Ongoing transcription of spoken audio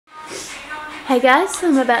Hey guys,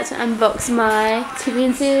 I'm about to unbox my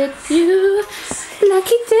TVNZU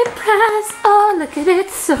Lucky Dip prize. Oh, look at it,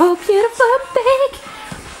 so beautiful,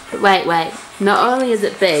 big. But wait, not only is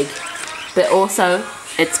it big, but also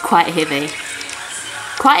it's quite heavy.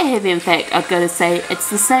 Quite heavy, in fact. I've got to say it's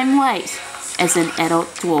the same weight as an adult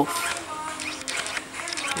dwarf.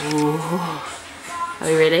 Ooh. Are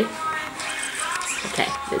we ready? Okay,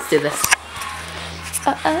 let's do this.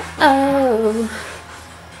 Oh.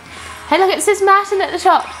 Hey, look, it says Martin at the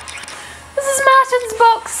top. This is Martin's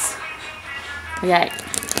box. Okay,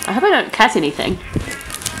 I hope I don't cut anything.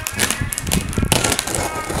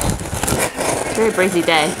 Very breezy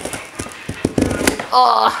day.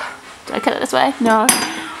 Oh, do I cut it this way? No.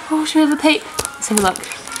 Oh, should we have a peep? Let's have a look.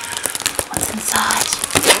 What's inside?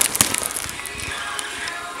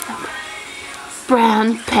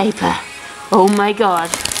 Brown paper. Oh my god.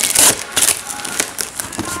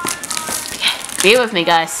 Okay, bear with me,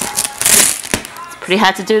 guys. It's pretty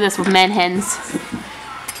hard to do this with man hands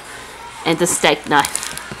and a steak knife.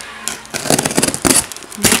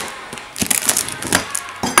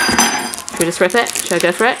 Should we just rip it? Should I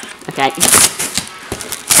go for it? Okay.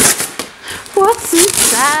 What's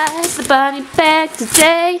inside the bunny bag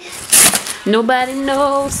today? Nobody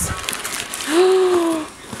knows.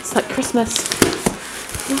 It's like Christmas.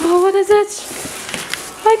 Oh, what is it?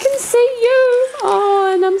 I can see you.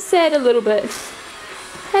 Oh, and I'm sad a little bit.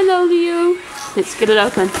 Hello, you. Let's get it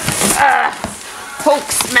open. Hulk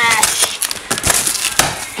smash.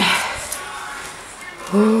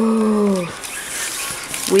 Oh.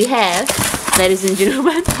 We have, ladies and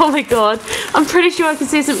gentlemen, oh my god, I'm pretty sure I can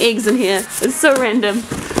see some eggs in here. It's so random.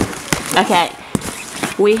 Okay,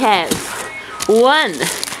 we have one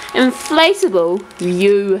inflatable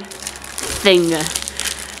you thing.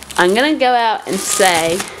 I'm gonna go out and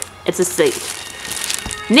say it's a seat.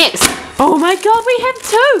 Next, oh my god, we have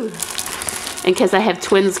two. In case I have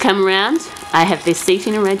twins come around, I have their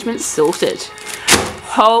seating arrangements sorted.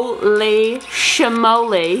 Holy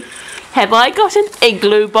shamoly. Have I got an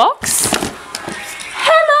igloo box?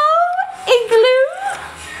 Hello, igloo.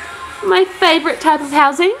 My favorite type of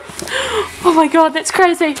housing. Oh my god, that's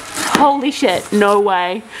crazy. Holy shit, no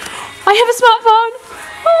way. I have a smartphone.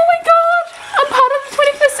 Oh my god, I'm part of the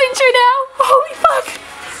 21st century now. Holy fuck.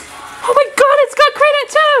 Oh my god, it's got credit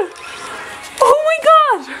too. Oh my god.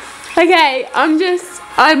 Okay, I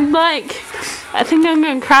think I'm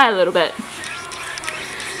gonna cry a little bit. I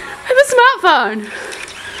have a smartphone.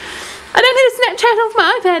 I don't need to Snapchat off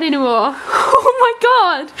my iPad anymore. Oh my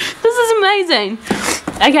god, this is amazing.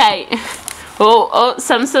 Okay. Oh,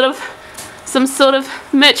 some sort of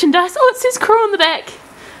merchandise. Oh, it says crew on the back.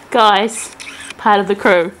 Guys, part of the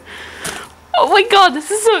crew. Oh my god, this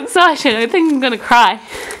is so exciting. I think I'm gonna cry.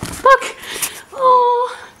 Look.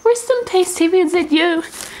 Oh, rest in peace, TVNZU.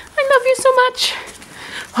 I love you so much.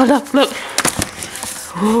 Oh, look.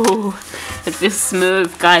 Oh, it feels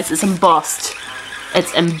smooth, guys. It's embossed.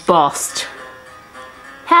 It's embossed.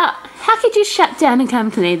 How could you shut down a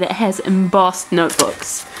company that has embossed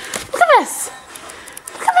notebooks? Look at this.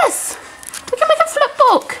 Look at this. We can make a flip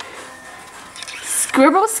book.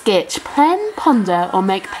 Scribble, sketch, plan, ponder, or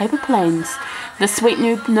make paper planes. The sweet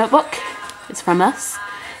new notebook is from us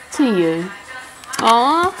to you.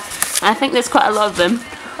 Aww. I think there's quite a lot of them.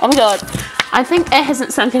 Oh my god. I think it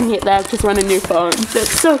hasn't sunk in yet. They've just run a new phone.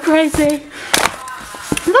 That's so crazy.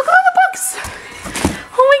 Look at all the books.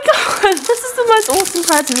 Oh my god, this is the most awesome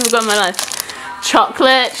prize I've ever got in my life.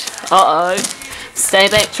 Chocolate. Uh-oh. Stay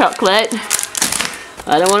back, chocolate.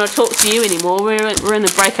 I don't want to talk to you anymore. We're in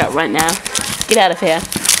the breakout right now. Get out of here.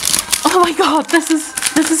 Oh my god, this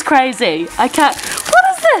is crazy. I can't. What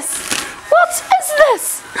is this? What is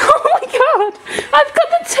this? Oh my god. I've got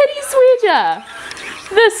the titty sweater.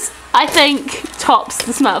 This, I think, tops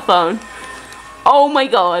the smartphone. Oh my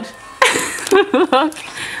god. Look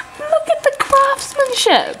at the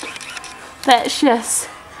craftsmanship. That's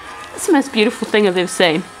the most beautiful thing I've ever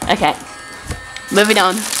seen. Okay, moving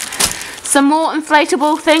on. Some more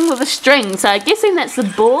inflatable thing with a string. So I'm guessing that's the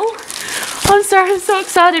ball. I'm sorry, I'm so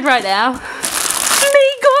excited right now. Me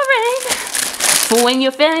goreng. For when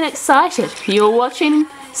you're feeling excited, you're watching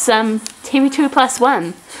some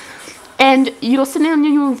TV2+1 and you're sitting on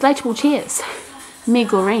your inflatable chairs. Me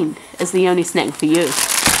goreng is the only snack for you.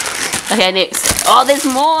 Okay, next. Oh, there's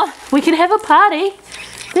more. We can have a party.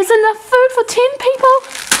 There's enough food for 10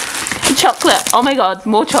 people. Chocolate. Oh my god,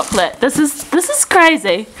 more chocolate. This is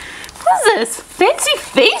crazy. What is this? Fancy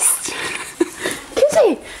feast?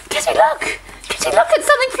 Kitty, look. Kitty, look, it's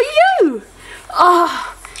something for you.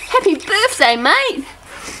 Oh, happy birthday, mate.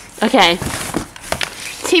 Okay.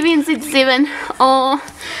 TVNZU. Oh,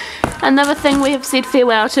 Another thing we have said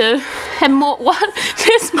farewell to. And more, what?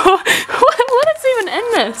 There's more. What is even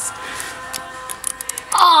in this?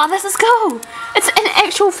 Oh, this is cool. It's an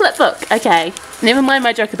actual flip book. Okay, never mind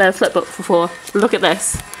my joke about a flip book before. Look at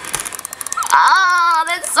this. Ah,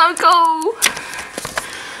 that's so cool.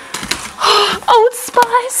 Old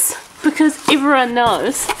Spice. Because everyone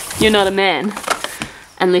knows you're not a man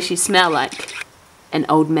unless you smell like an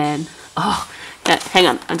old man. Oh, no, hang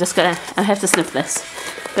on. I have to sniff this.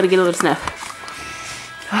 Gotta get a little sniff.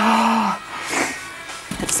 Oh,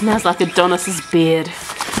 it smells like Adonis's beard.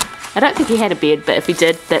 I don't think he had a beard, but if he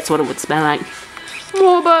did, that's what it would smell like.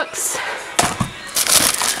 More books.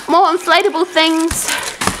 More inflatable things.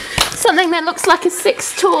 Something that looks like a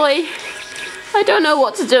sex toy. I don't know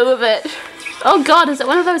what to do with it. Oh god, is it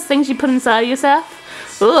one of those things you put inside yourself?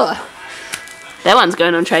 Ugh. That one's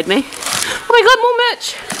going on Trade Me. Oh my god, more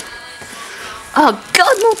merch! Oh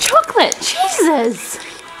god, more chocolate! Jesus!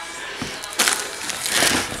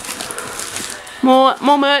 More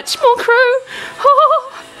merch, more crew!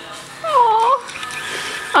 Oh, oh.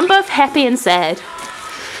 I'm both happy and sad.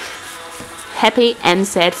 Happy and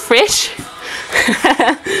sad. Fresh.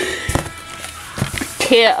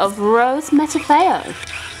 Care of Rose Matafeo.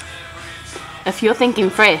 If you're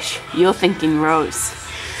thinking fresh, you're thinking Rose.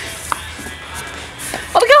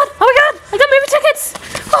 Oh my god! Oh my god! I got movie tickets!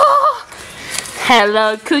 Oh!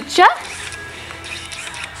 Hello, Kucha.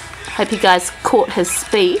 Hope you guys caught his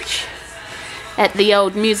speech at the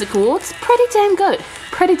old music awards. Pretty damn good.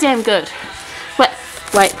 Pretty damn good.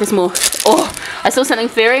 Wait, there's more. Oh, I saw something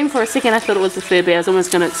furry and for a second I thought it was a furby. I was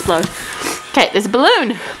almost going to explode. Okay, there's a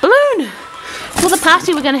balloon. Balloon! For the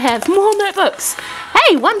party we're going to have. More notebooks.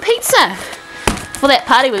 Hey, one pizza! For that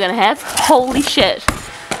party we're going to have. Holy shit.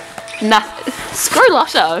 Nothing. Screw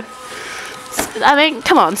Lotto. I mean,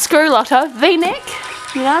 come on. Screw Lotto. V-neck.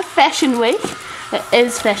 You know, Fashion Week. It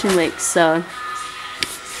is Fashion Week, so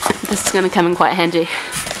this is going to come in quite handy.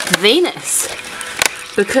 Venus.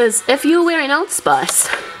 Because if you're wearing Old Spice,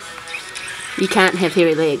 you can't have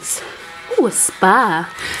hairy legs. Ooh, a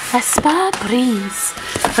spa. A spa breeze.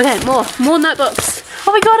 Okay, more notebooks.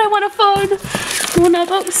 Oh my god, I want a phone. More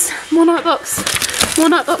notebooks. More notebooks. More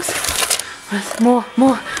notebooks. More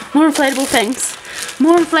inflatable things.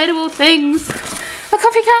 More inflatable things. A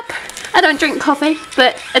coffee cup. I don't drink coffee,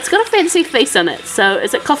 but it's got a fancy face on it. So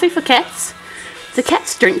is it coffee for cats? Do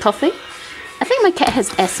cats drink coffee? I think my cat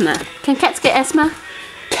has asthma. Can cats get asthma?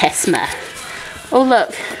 Casma. Oh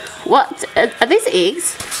look. What? Are these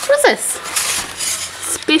eggs? What is this?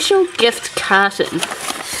 Special gift carton.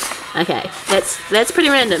 Okay, that's pretty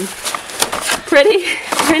random. Pretty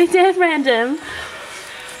damn random.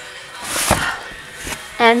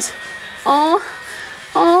 And oh,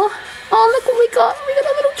 look what we got. We got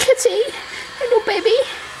a little kitty. Hello, baby.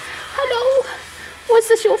 Hello. Was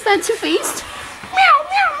this your fancy feast? Meow,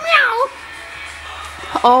 meow, meow.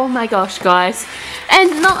 Oh my gosh, guys.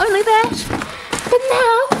 And not only that, but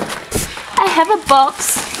now I have a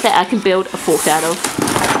box that I can build a fort out of.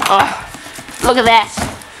 Oh, look at that.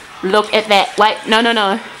 Look at that. Wait,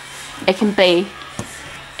 no. It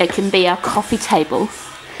can be our coffee table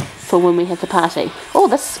for when we have the party. Oh,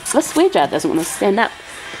 this swear jar doesn't want to stand up.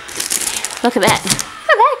 Look at that. Look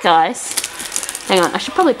at that, guys. Hang on, I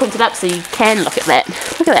should probably point it up so you can look at that.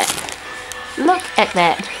 Look at that. Look at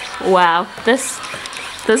that. Wow, this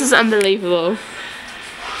is unbelievable.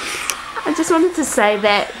 I just wanted to say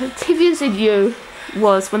that TVNZU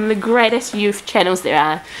was one of the greatest youth channels there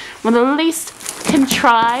are. One of the least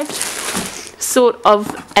contrived sort of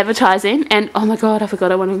advertising. And oh my god, I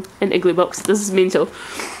forgot I want an igloo box. This is mental.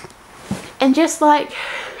 And just like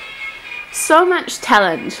so much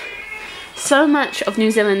talent. So much of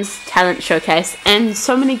New Zealand's talent showcase. And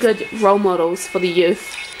so many good role models for the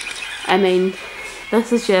youth. I mean,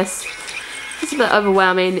 this is just... it's a bit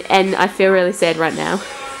overwhelming and I feel really sad right now.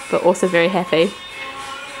 But also very happy.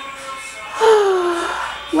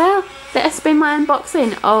 Well, that's been my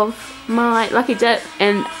unboxing of my lucky dip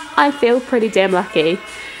and I feel pretty damn lucky.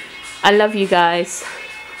 I love you guys.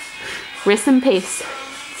 Rest in peace,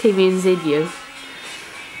 TVNZU.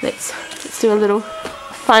 Let's do a little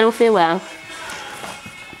final farewell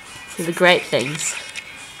to the great things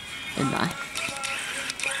in life.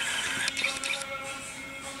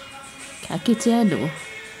 Ka kite anō.